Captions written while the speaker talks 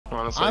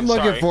honestly. I'm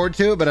looking forward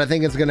to it, but I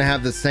think it's going to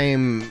have the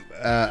same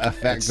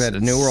effect that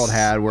New World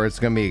had, where it's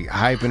going to be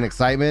hype and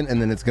excitement,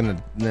 and then it's going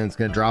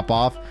to drop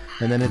off,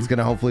 and then it's going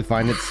to hopefully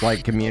find its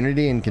like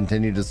community and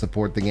continue to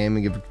support the game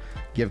and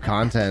give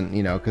content,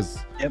 you know, because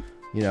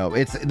you know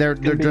they're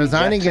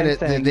designing it.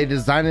 They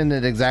designing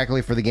it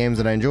exactly for the games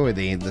that I enjoy,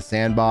 the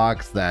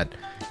sandbox that,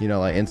 you know,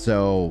 like, and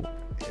so,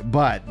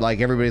 but like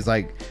everybody's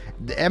like,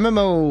 the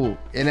MMO,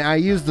 and I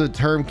use the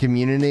term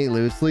community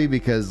loosely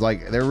because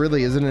like there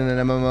really isn't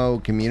an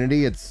MMO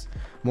community. It's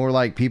more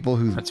like people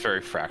who, it's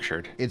very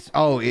fractured. It's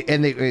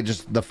and it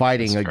just the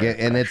fighting again,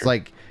 and it's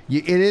like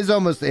it is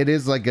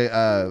like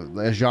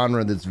a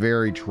genre that's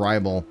very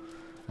tribal,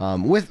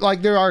 with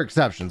like there are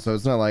exceptions, so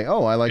it's not like,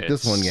 oh, I like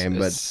this one game,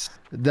 but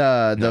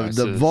the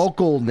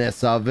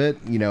vocalness of it,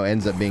 you know,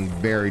 ends up being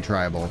very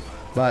tribal.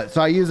 But so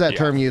I use that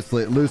term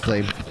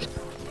loosely.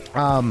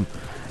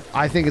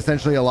 I think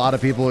essentially a lot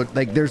of people,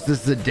 like, there's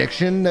this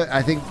addiction that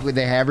I think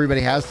everybody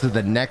has to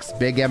the next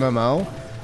big MMO,